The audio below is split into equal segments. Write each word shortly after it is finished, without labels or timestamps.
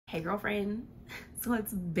Hey girlfriend, so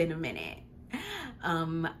it's been a minute.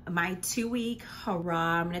 My 2-week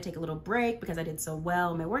hurrah, I'm gonna take a little break because I did so well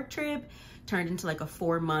on my work trip, turned into like a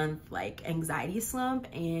 4-month like anxiety slump,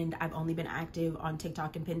 and I've only been active on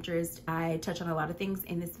TikTok and Pinterest. I touch on a lot of things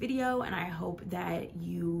in this video and I hope that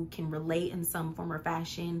you can relate in some form or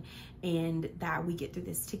fashion and that we get through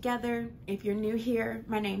this together. If you're new here,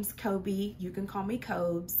 my name's Kobe. You can call me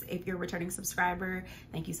Cobes. If you're a returning subscriber,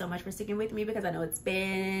 thank you so much for sticking with me because I know it's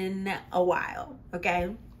been a while,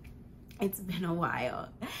 okay? It's been a while.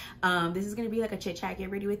 This is gonna be like a chit chat,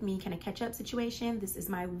 get ready with me kind of catch up situation. This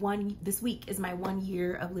week is my 1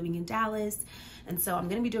 year of living in Dallas. And so I'm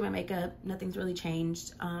gonna be doing my makeup. Nothing's really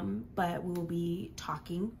changed, but we will be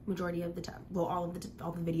talking majority of the time, well, all of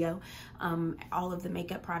the video. All of the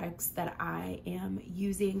makeup products that I am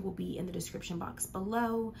using will be in the description box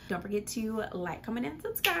below. Don't forget to like, comment, and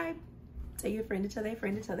subscribe. Tell your friend to tell their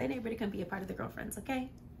friend to tell their neighbor to come be a part of the girlfriends,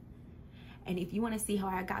 okay? And if you want to see how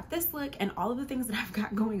I got this look and all of the things that I've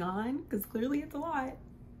got going on, because clearly it's a lot,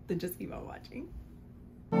 then just keep on watching.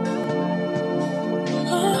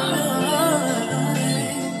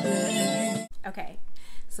 Okay,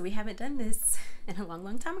 so we haven't done this in a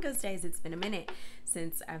long time ago days. It's been a minute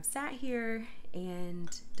since I've sat here and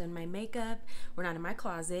done my makeup. We're not in my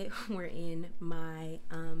closet, we're in my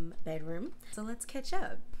bedroom. So let's catch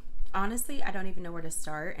up. Honestly, I don't even know where to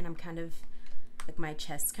start, and I'm kind of like, my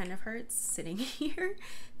chest kind of hurts sitting here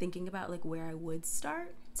thinking about like where I would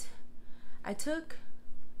start. I took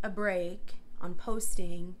a break on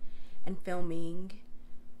posting and filming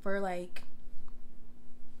for like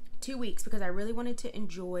 2 weeks because I really wanted to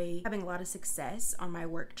enjoy having a lot of success on my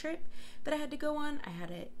work trip that I had to go on. I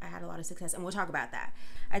had a lot of success, and we'll talk about that.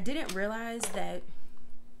 I didn't realize that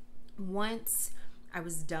once I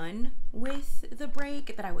was done with the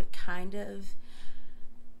break that I would kind of,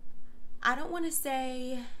 I don't want to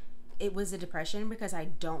say it was a depression because I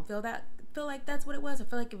don't feel like that's what it was. I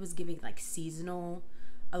feel like it was giving like seasonal,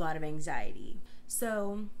 a lot of anxiety.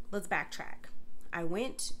 So let's backtrack. I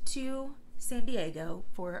went to San Diego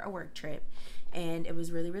for a work trip and it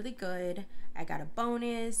was really, really good. I got a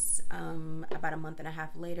bonus. About a month and a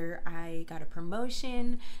half later, I got a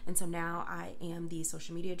promotion. And so now I am the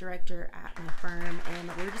social media director at my firm.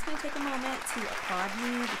 And we're just gonna take a moment to applaud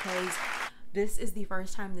me because this is the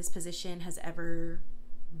first time this position has ever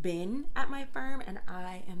been at my firm, and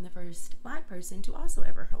I am the first Black person to also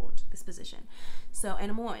ever hold this position. So,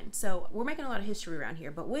 and I'm on. So we're making a lot of history around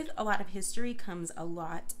here, but with a lot of history comes a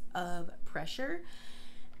lot of pressure.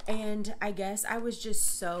 And I guess I was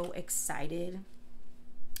just so excited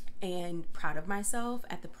and proud of myself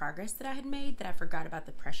at the progress that I had made that I forgot about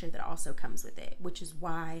the pressure that also comes with it, which is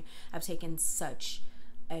why I've taken such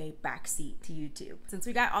a backseat to YouTube. Since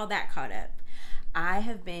we got all that caught up, I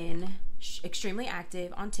have been extremely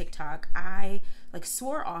active on TikTok. I like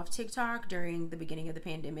swore off TikTok during the beginning of the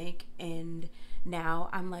pandemic, and now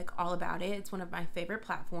I'm like all about it. It's one of my favorite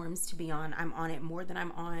platforms to be on. I'm on it more than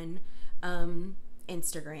I'm on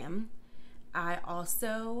Instagram. I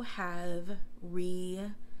also have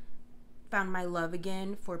found my love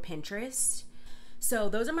again for Pinterest. So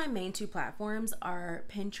those are my main two platforms, are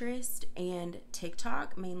Pinterest and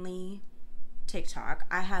TikTok, mainly TikTok.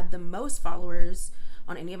 I have the most followers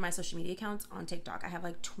on any of my social media accounts on TikTok. I have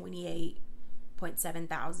like 28.7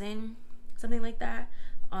 thousand, something like that,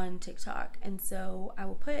 on TikTok. And so I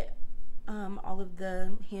will put all of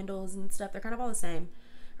the handles and stuff, they're kind of all the same,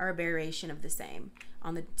 or a variation of the same,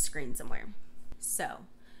 on the screen somewhere. So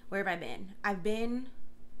where have I been? I've been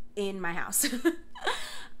in my house.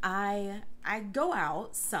 I go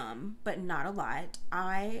out some, but not a lot.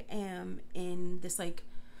 I am in this like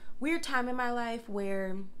weird time in my life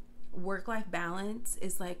where work-life balance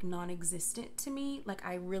is like non-existent to me. Like,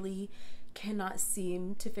 I really cannot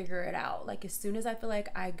seem to figure it out. Like, as soon as I feel like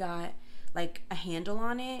I got like a handle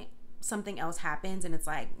on it, something else happens and it's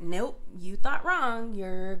like, nope, you thought wrong.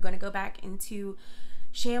 You're gonna go back into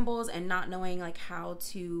shambles and not knowing like how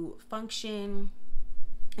to function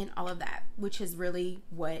and all of that, which is really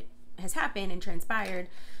what has happened and transpired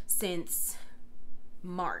since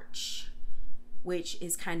March, which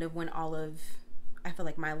is kind of when all of, I feel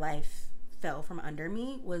like my life fell from under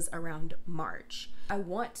me, was around March. I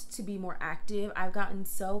want to be more active. I've gotten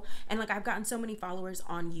so many followers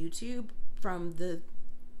on YouTube from the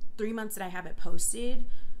 3 months that I haven't posted,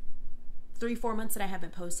 3-4 months that I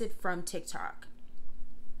haven't posted, from TikTok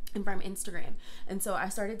and from Instagram. And so I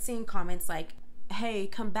started seeing comments like, hey,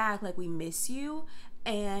 come back, like we miss you.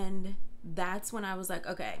 And that's when I was like,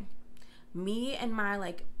 okay, me and my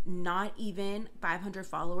like not even 500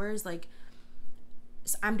 followers, like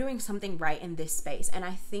I'm doing something right in this space. And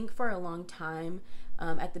I think for a long time,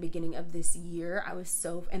 at the beginning of this year,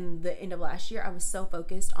 and the end of last year, I was so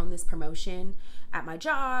focused on this promotion at my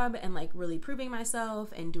job and like really proving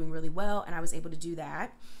myself and doing really well. And I was able to do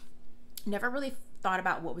that. Never really thought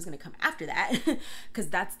about what was going to come after that because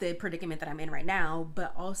that's the predicament that I'm in right now.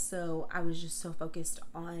 But also I was just so focused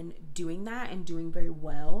on doing that and doing very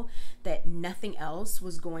well that nothing else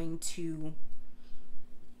was going to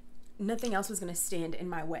stand in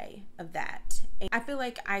my way of that. And I feel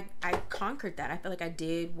like I conquered that. I feel like I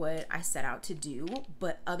did what I set out to do,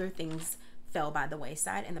 but other things fell by the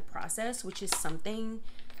wayside in the process, which is something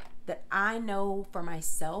that I know for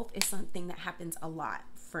myself is something that happens a lot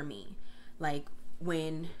for me. Like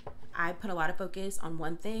when I put a lot of focus on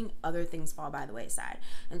one thing, other things fall by the wayside.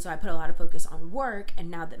 And so I put a lot of focus on work, and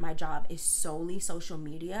now that my job is solely social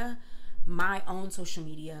media, my own social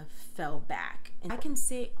media fell back. And I can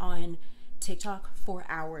sit on TikTok for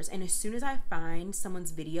hours, and as soon as I find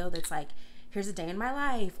someone's video that's like, here's a day in my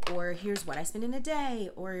life, or here's what I spend in a day,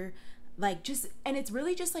 or like just, and it's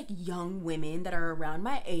really just like young women that are around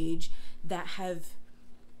my age that have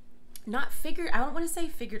not figured, I don't want to say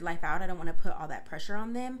figured life out, I don't want to put all that pressure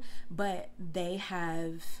on them, but they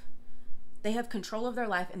have control of their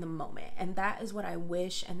life in the moment. And that is what I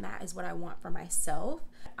wish, and that is what I want for myself.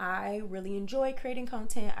 I really enjoy creating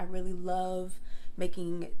content. I really love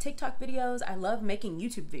making TikTok videos. I love making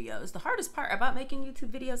YouTube videos. The hardest part about making YouTube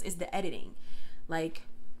videos is the editing. Like,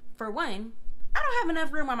 for one, I don't have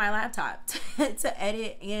enough room on my laptop to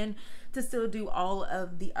edit and to still do all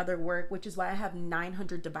of the other work, which is why I have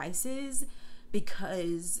 900 devices,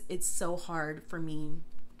 because it's so hard for me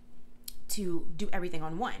to do everything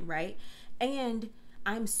on one, right? And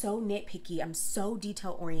I'm so nitpicky. I'm so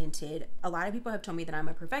detail oriented. A lot of people have told me that I'm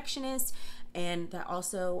a perfectionist, and that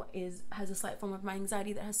also has a slight form of my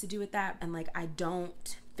anxiety that has to do with that. And like, I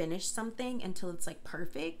don't finish something until it's like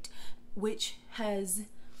perfect, which has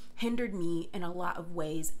hindered me in a lot of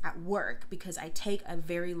ways at work, because I take a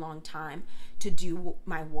very long time to do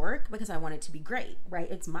my work because I want it to be great, right?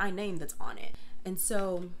 It's my name that's on it. And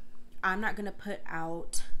so I'm not gonna put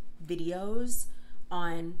out videos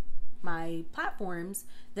on my platforms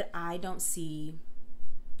that I don't see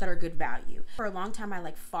that are good value. For a long time, I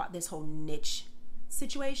like fought this whole niche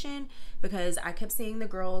situation because I kept seeing the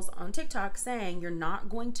girls on TikTok saying you're not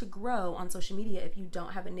going to grow on social media if you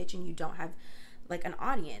don't have a niche and you don't have like an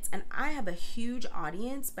audience. And I have a huge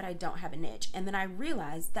audience, but I don't have a niche. And then I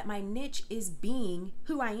realized that my niche is being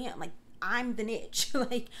who I am. Like, I'm the niche.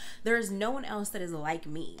 Like, there is no one else that is like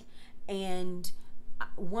me. And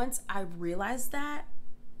once I realized that,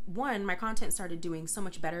 one, my content started doing so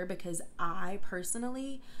much better because I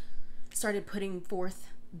personally started putting forth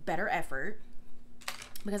better effort,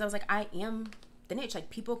 because I was like, I am the niche. Like,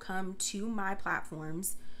 people come to my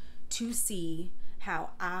platforms to see how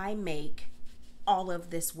I make all of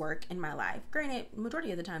this work in my life. Granted, majority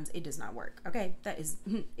of the times it does not work. Okay, it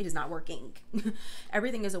is not working.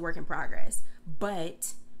 Everything is a work in progress,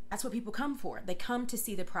 but that's what people come for. They come to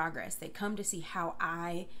see the progress. They come to see how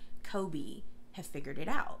I, Kobe, have figured it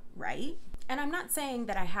out, right? And I'm not saying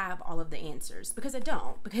that I have all of the answers, because I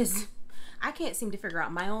don't, because I can't seem to figure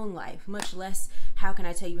out my own life, much less how can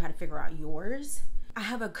I tell you how to figure out yours. I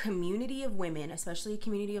have a community of women, especially a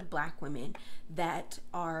community of Black women that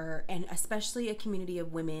are, and especially a community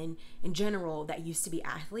of women in general that used to be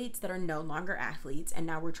athletes that are no longer athletes, and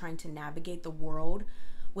now we're trying to navigate the world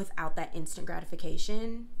without that instant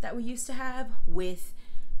gratification that we used to have with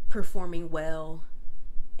performing well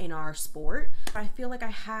in our sport. I feel like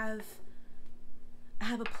I have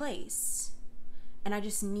a place, and I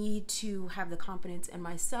just need to have the confidence in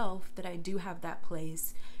myself that I do have that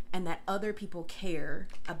place, and that other people care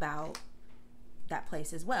about that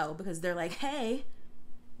place as well, because they're like, hey,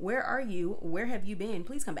 where are you? Where have you been?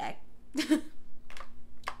 Please come back.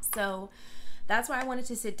 So that's why I wanted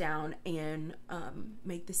to sit down and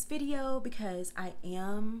make this video, because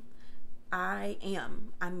I'm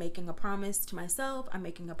making a promise to myself. I'm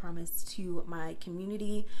making a promise to my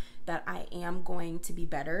community that I am going to be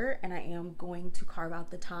better, and I am going to carve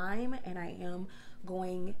out the time, and I am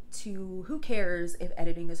going to, who cares if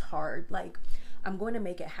editing is hard? Like, I'm going to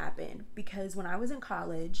make it happen. Because when I was in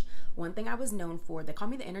college, one thing I was known for, they call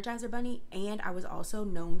me the Energizer Bunny, and I was also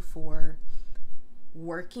known for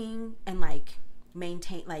working and like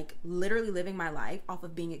literally living my life off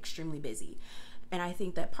of being extremely busy. And I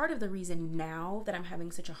think that part of the reason now that I'm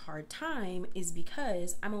having such a hard time is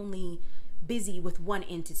because I'm only busy with one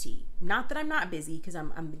entity. Not that I'm not busy, because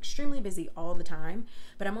I'm extremely busy all the time,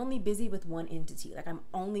 but I'm only busy with one entity. Like, I'm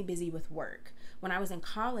only busy with work. When I was in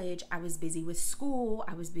college, I was busy with school.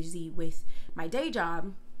 I was busy with my day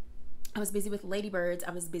job. I was busy with Ladybirds.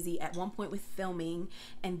 I was busy at one point with filming,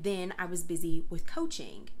 and then I was busy with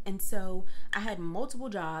coaching. And so I had multiple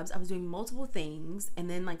jobs. I was doing multiple things, and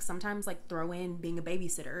then like sometimes like throw in being a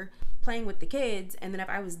babysitter, playing with the kids. And then if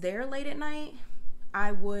I was there late at night,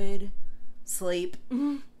 I would sleep.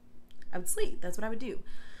 I would sleep. That's what I would do.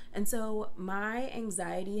 And so my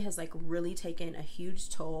anxiety has like really taken a huge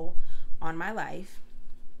toll on my life.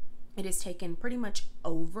 It has taken pretty much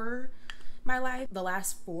over my life the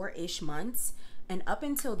last 4-ish months, and up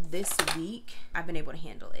until this week I've been able to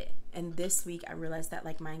handle it. And this week I realized that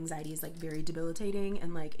like my anxiety is like very debilitating,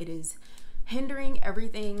 and like it is hindering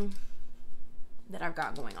everything that I've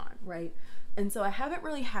got going on, right? And so I haven't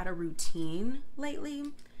really had a routine lately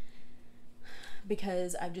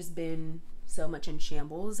because I've just been so much in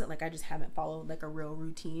shambles. Like, I just haven't followed like a real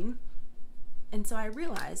routine. And so I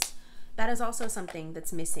realized that is also something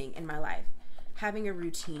that's missing in my life. Having a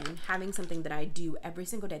routine, having something that I do every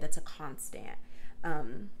single day that's a constant.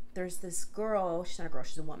 There's this girl, she's not a girl,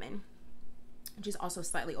 she's a woman. She's also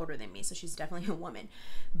slightly older than me, so she's definitely a woman.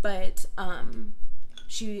 But I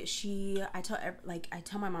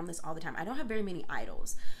tell my mom this all the time. I don't have very many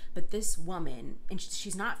idols, but this woman, and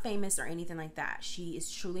she's not famous or anything like that. She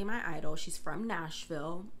is truly my idol. She's from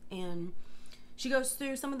Nashville, and she goes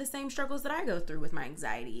through some of the same struggles that I go through with my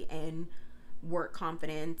anxiety and work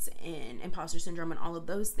confidence and imposter syndrome and all of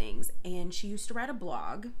those things. And she used to write a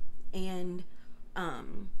blog, and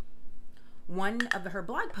one of her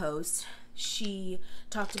blog posts, she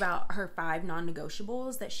talked about her 5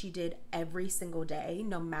 non-negotiables that she did every single day,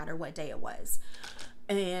 no matter what day it was.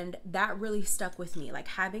 And that really stuck with me. Like,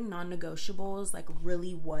 having non-negotiables like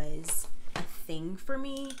really was a thing for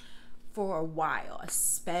me for a while,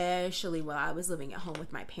 especially while I was living at home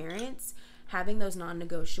with my parents. Having those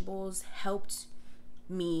non-negotiables helped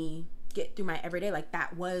me get through my everyday. Like,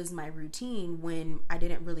 that was my routine when I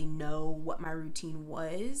didn't really know what my routine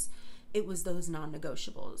was. It was those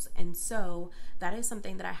non-negotiables. And so that is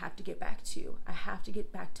something that I have to get back to. I have to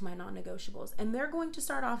get back to my non-negotiables. And they're going to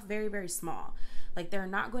start off very, very small. Like, they're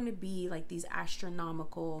not going to be like these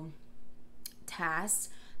astronomical tasks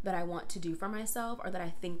that I want to do for myself or that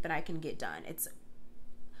I think that I can get done.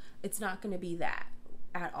 It's not going to be that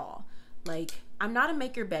at all. Like, I'm not a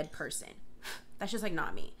make your bed person. That's just like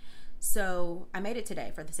not me. So I made it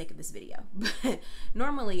today for the sake of this video. But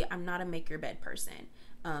normally I'm not a make your bed person.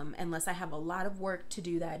 Unless I have a lot of work to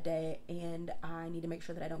do that day and I need to make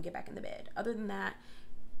sure that I don't get back in the bed. Other than that,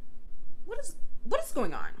 what is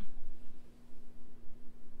going on?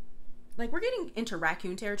 Like, we're getting into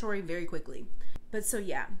raccoon territory very quickly. But so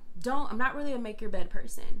yeah, I'm not really a make your bed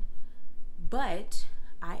person, but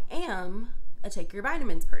I am a take your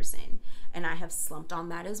vitamins person, and I have slumped on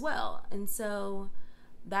that as well. And so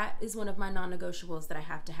that is one of my non-negotiables that I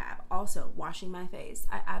have to have. Also, washing my face.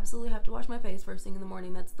 I absolutely have to wash my face first thing in the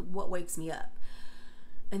morning. That's what wakes me up.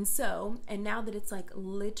 And so, and now that it's like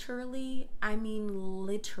literally, I mean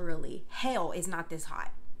literally, hell is not this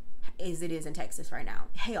hot as it is in Texas right now.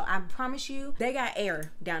 Hell, I promise you, they got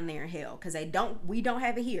air down there in hell, because we don't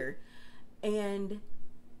have it here. And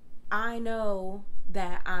I know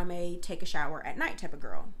that I'm a take a shower at night type of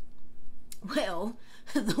girl. Well,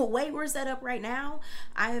 the way we're set up right now,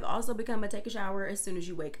 I have also become a take a shower as soon as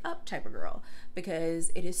you wake up type of girl, because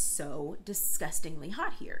it is so disgustingly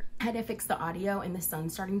hot here. I had to fix the audio and the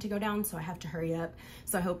sun's starting to go down, so I have to hurry up.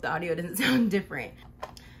 So I hope the audio doesn't sound different.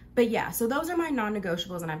 But yeah, so those are my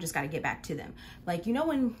non-negotiables, and I've just got to get back to them. Like, you know,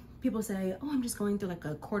 when people say, oh, I'm just going through like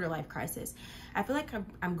a quarter life crisis, I feel like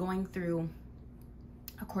I'm going through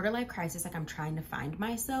a quarter life crisis. Like, I'm trying to find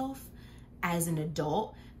myself as an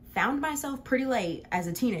adult. Found myself pretty late as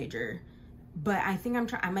a teenager, but I think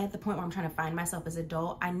I'm at the point where I'm trying to find myself as an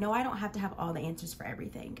adult. I know I don't have to have all the answers for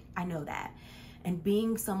everything. I know that. And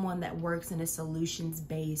being someone that works in a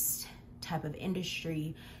solutions-based type of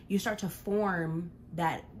industry, you start to form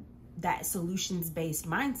that solutions-based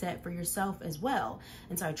mindset for yourself as well.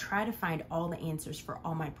 And so I try to find all the answers for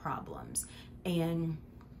all my problems. And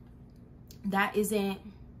that isn't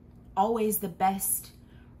always the best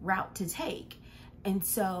route to take. And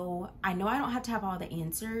so I know I don't have to have all the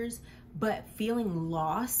answers, but feeling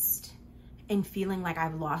lost and feeling like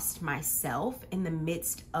I've lost myself in the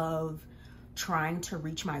midst of trying to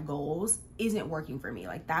reach my goals isn't working for me.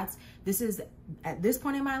 Like this is at this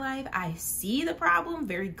point in my life, I see the problem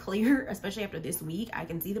very clear, especially after this week. I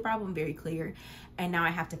can see the problem very clear, and now I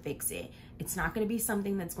have to fix it. It's not going to be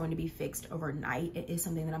something that's going to be fixed overnight. It is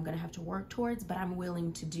something that I'm going to have to work towards, but I'm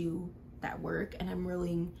willing to do that work, and I'm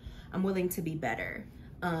willing to be better.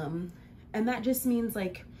 And that just means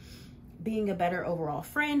like being a better overall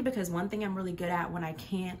friend, because one thing I'm really good at when I'm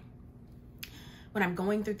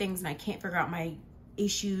going through things and I can't figure out my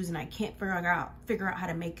issues and I can't figure out how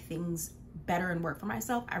to make things better and work for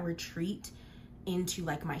myself, I retreat into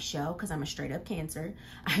like my shell, because I'm a straight up Cancer.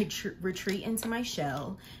 I retreat into my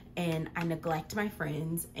shell, and I neglect my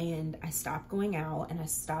friends, and I stop going out, and I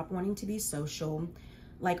stop wanting to be social.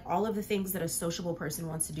 Like all of the things that a sociable person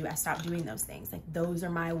wants to do, I stop doing those things. Like those are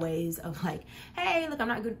my ways of like, hey, look, I'm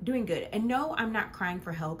not doing good. And no, I'm not crying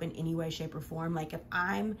for help in any way, shape, or form. Like if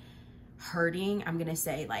I'm hurting, I'm gonna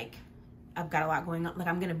say like, I've got a lot going on. Like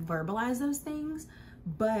I'm gonna verbalize those things,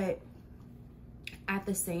 but at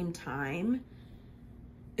the same time,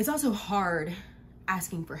 it's also hard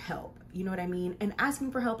asking for help. You know what I mean? And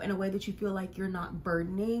asking for help in a way that you feel like you're not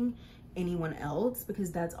burdening anyone else,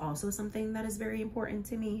 because that's also something that is very important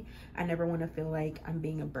to me. I never want to feel like I'm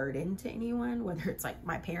being a burden to anyone, whether it's like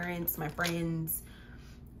my parents, my friends.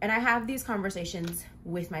 And I have these conversations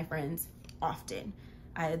with my friends often.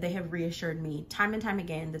 They have reassured me time and time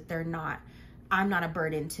again that I'm not a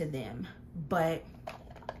burden to them. But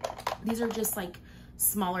these are just like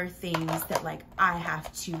smaller things that like I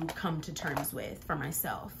have to come to terms with for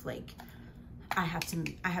myself. Like I have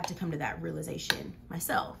to come to that realization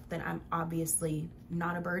myself, that I'm obviously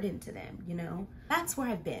not a burden to them, you know? That's where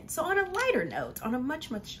I've been. So on a lighter note, on a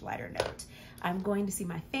much, much lighter note, I'm going to see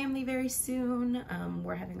my family very soon.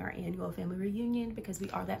 We're having our annual family reunion, because we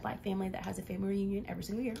are that Black family that has a family reunion every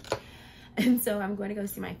single year. And so I'm going to go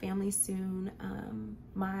see my family soon.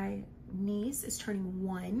 My niece is turning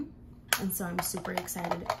 1. And so I'm super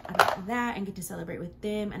excited about that, and get to celebrate with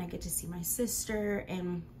them, and I get to see my sister,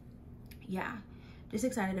 and yeah, just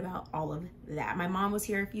excited about all of that. My mom was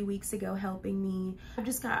here a few weeks ago helping me. I've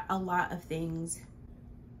just got a lot of things.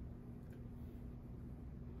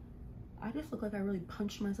 I just look like I really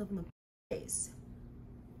punched myself in the face.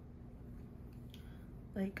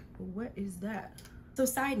 Like, what is that? So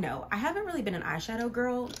side note, I haven't really been an eyeshadow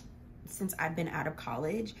girl since I've been out of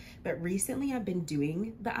college, but recently I've been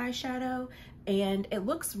doing the eyeshadow, and it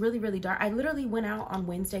looks really, really dark. I literally went out on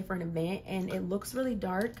Wednesday for an event, and it looks really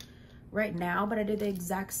dark right now, but I did the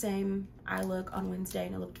exact same eye look on Wednesday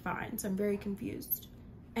and it looked fine. So I'm very confused.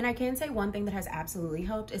 And I can say one thing that has absolutely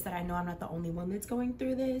helped is that I know I'm not the only one that's going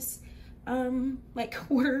through this. Like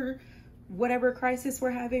whatever crisis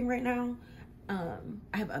we're having right now.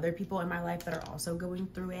 I have other people in my life that are also going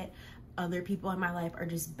through it. Other people in my life are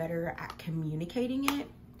just better at communicating it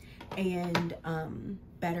and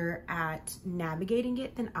better at navigating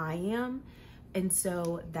it than I am. And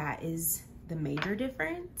so that is the major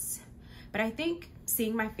difference. But I think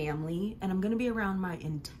seeing my family, and I'm gonna be around my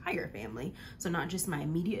entire family, so not just my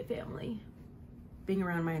immediate family, being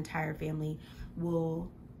around my entire family will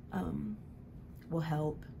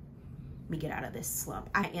help me get out of this slump.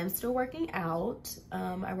 I am still working out.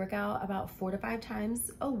 I work out about 4 to 5 times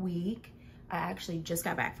a week. I actually just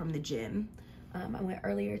got back from the gym. I went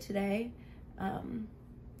earlier today.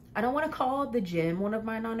 I don't want to call the gym one of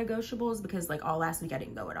my non-negotiables, because like all last week I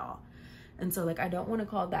didn't go at all. And so like I don't want to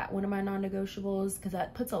call that one of my non-negotiables, because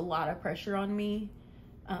that puts a lot of pressure on me.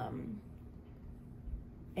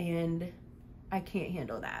 And I can't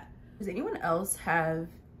handle that. Does anyone else have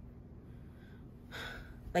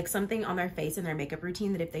like something on their face in their makeup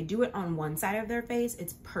routine that if they do it on one side of their face,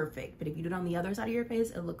 it's perfect, but if you do it on the other side of your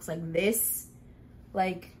face, it looks like this?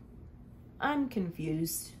 Like, I'm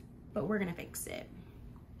confused, but we're gonna fix it.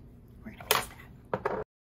 We're gonna fix that.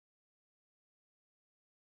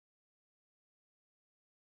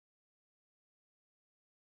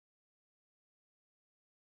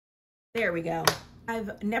 There we go.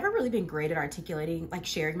 I've never really been great at articulating, like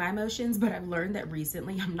sharing my emotions, but I've learned that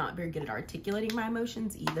recently I'm not very good at articulating my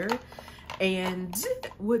emotions either. And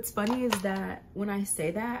what's funny is that when I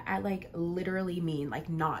say that, I like literally mean like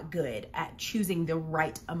not good at choosing the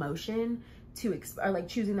right emotion to or like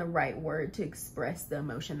choosing the right word to express the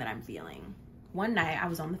emotion that I'm feeling. One night I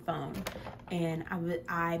was on the phone and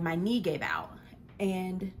my knee gave out.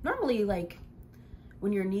 And normally, like,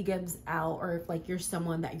 when your knee gives out, or if like you're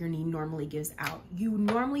someone that your knee normally gives out, you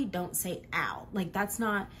normally don't say ow. Like that's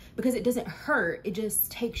not, because it doesn't hurt, it just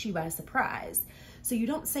takes you by surprise. So you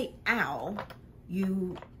don't say ow,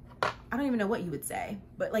 I don't even know what you would say,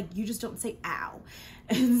 but like you just don't say ow.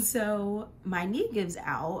 And so my knee gives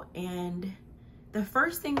out, and the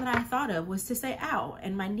first thing that I thought of was to say ow,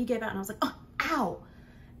 and my knee gave out and I was like, oh, ow.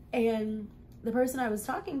 And the person I was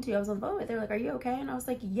talking to, I was on the phone with, they were like, are you okay? And I was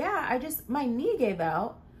like, yeah, my knee gave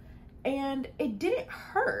out and it didn't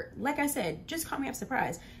hurt. Like I said, just caught me by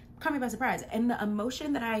surprise. And the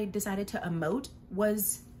emotion that I decided to emote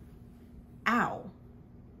was ow.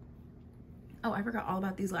 Oh, I forgot all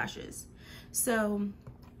about these lashes. So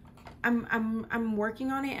I'm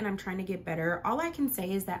working on it and I'm trying to get better. All I can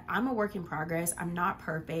say is that I'm a work in progress. I'm not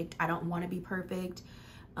perfect. I don't want to be perfect.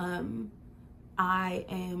 I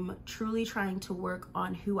am truly trying to work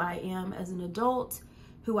on who I am as an adult,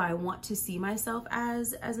 who I want to see myself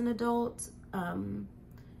as an adult,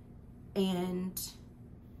 and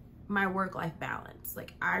my work-life balance.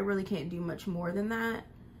 Like, I really can't do much more than that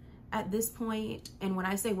at this point. And when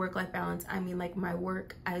I say work-life balance, I mean like my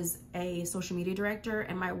work as a social media director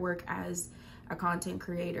and my work as a content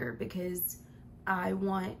creator, because I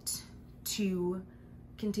want to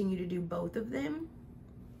continue to do both of them.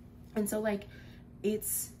 And so like,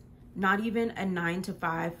 it's not even a 9 to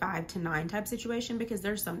 5, 5 to 9 type situation, because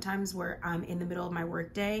there's sometimes where I'm in the middle of my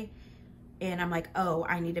work day and I'm like, oh,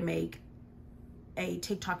 I need to make a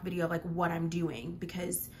TikTok video of like what I'm doing,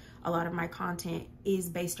 because a lot of my content is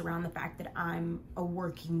based around the fact that I'm a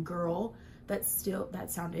working girl. That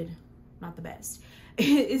sounded not the best. It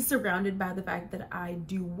is surrounded by the fact that I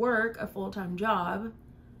do work a full-time job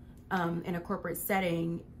in a corporate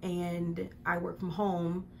setting, and I work from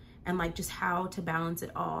home, and like just how to balance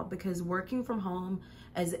it all, because working from home,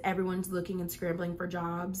 as everyone's looking and scrambling for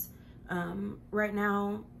jobs right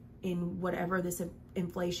now in whatever this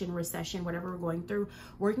inflation, recession, whatever we're going through,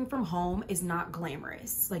 working from home is not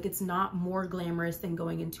glamorous. Like, it's not more glamorous than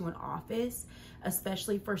going into an office,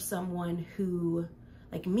 especially for someone who,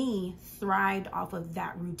 like me, thrived off of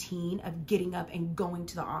that routine of getting up and going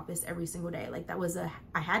to the office every single day. Like,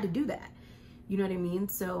 I had to do that. You know what I mean?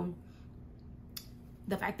 So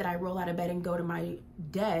the fact that I roll out of bed and go to my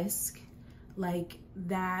desk, like,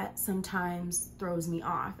 that sometimes throws me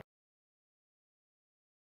off.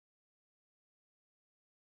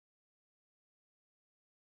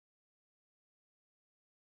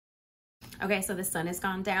 Okay, so the sun has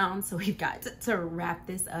gone down, so we've got to wrap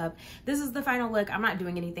this up. This is the final look. I'm not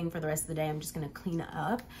doing anything for the rest of the day. I'm just gonna clean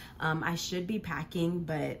up. I should be packing,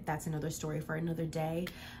 but that's another story for another day.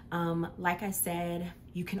 Like I said,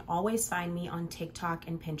 you can always find me on TikTok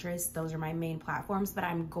and Pinterest. Those are my main platforms, but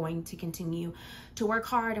I'm going to continue to work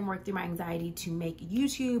hard and work through my anxiety to make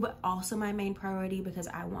YouTube also my main priority, because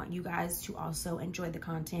I want you guys to also enjoy the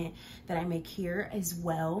content that I make here as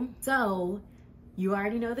well. So you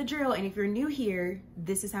already know the drill, and if you're new here,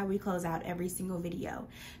 this is how we close out every single video.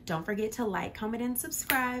 Don't forget to like, comment, and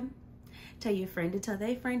subscribe. Tell your friend to tell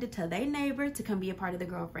their friend to tell their neighbor to come be a part of the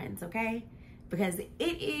girlfriends, okay? Because it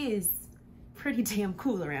is pretty damn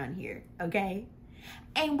cool around here, okay?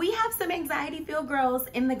 And we have some anxiety-filled girls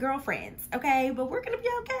in the girlfriends, okay? But we're gonna be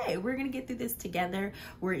okay. We're gonna get through this together.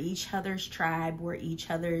 We're each other's tribe. We're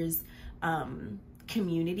each other's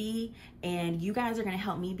community, and you guys are going to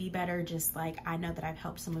help me be better, just like I know that I've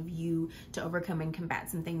helped some of you to overcome and combat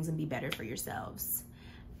some things and be better for yourselves.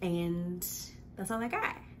 And that's all I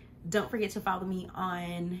got. Don't forget to follow me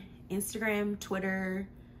on Instagram, Twitter,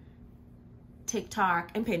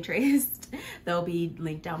 TikTok, and Pinterest. They'll be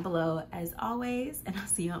linked down below as always, and I'll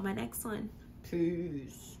see you on my next one.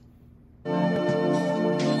 Peace.